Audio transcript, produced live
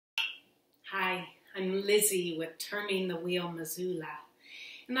Hi, I'm Lizzie with Turning the Wheel, Missoula,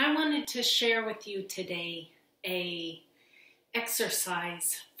 and I wanted to share with you today a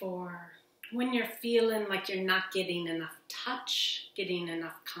exercise for when you're feeling like you're not getting enough touch, getting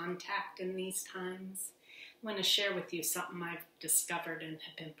enough contact in these times. I want to share with you something I've discovered and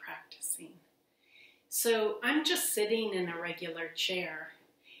have been practicing. So I'm just sitting in a regular chair,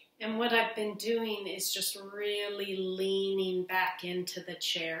 and what I've been doing is just really leaning back into the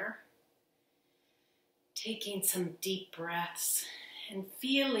chair, taking some deep breaths and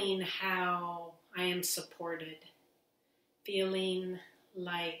feeling how I am supported, feeling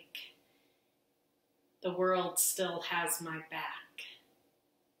like the world still has my back.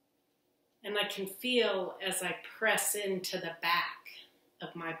 And I can feel as I press into the back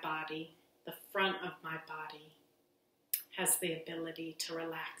of my body, the front of my body has the ability to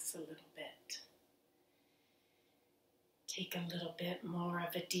relax a little bit. Take a little bit more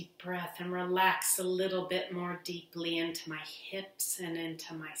of a deep breath and relax a little bit more deeply into my hips and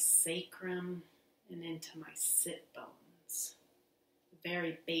into my sacrum and into my sit bones, the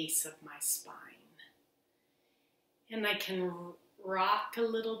very base of my spine. And I can rock a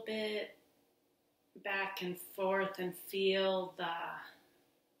little bit back and forth and feel the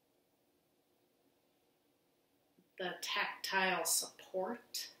tactile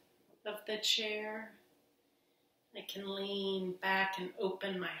support of the chair. I can lean back and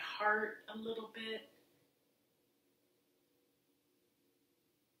open my heart a little bit.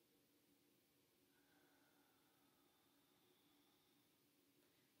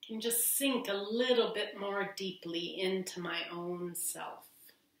 Can just sink a little bit more deeply into my own self.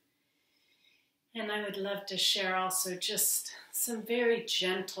 And I would love to share also just some very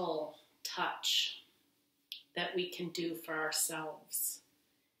gentle touch that we can do for ourselves.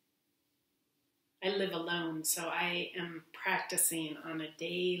 I live alone, so I am practicing on a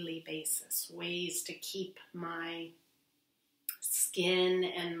daily basis ways to keep my skin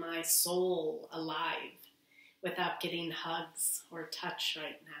and my soul alive without getting hugs or touch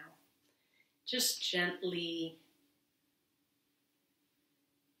right now. Just gently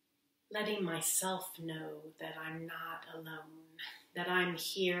letting myself know that I'm not alone, that I'm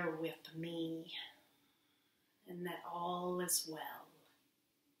here with me, and that all is well.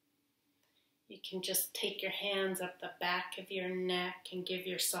 You can just take your hands up the back of your neck and give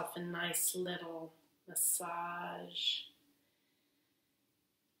yourself a nice little massage.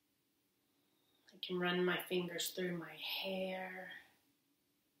 I can run my fingers through my hair.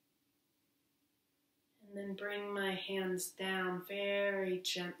 And then bring my hands down very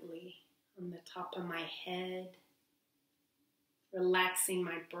gently on the top of my head. Relaxing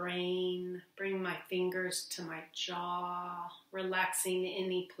my brain, bring my fingers to my jaw, relaxing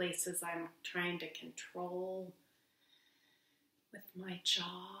any places I'm trying to control with my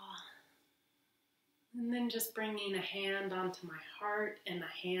jaw. And then just bringing a hand onto my heart and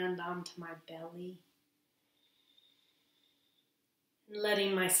a hand onto my belly. And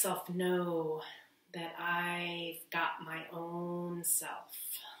letting myself know that I've got my own self,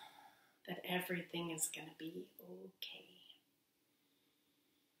 that everything is going to be okay.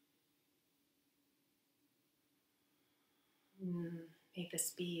 May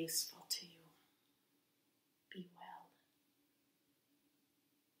this be useful to you.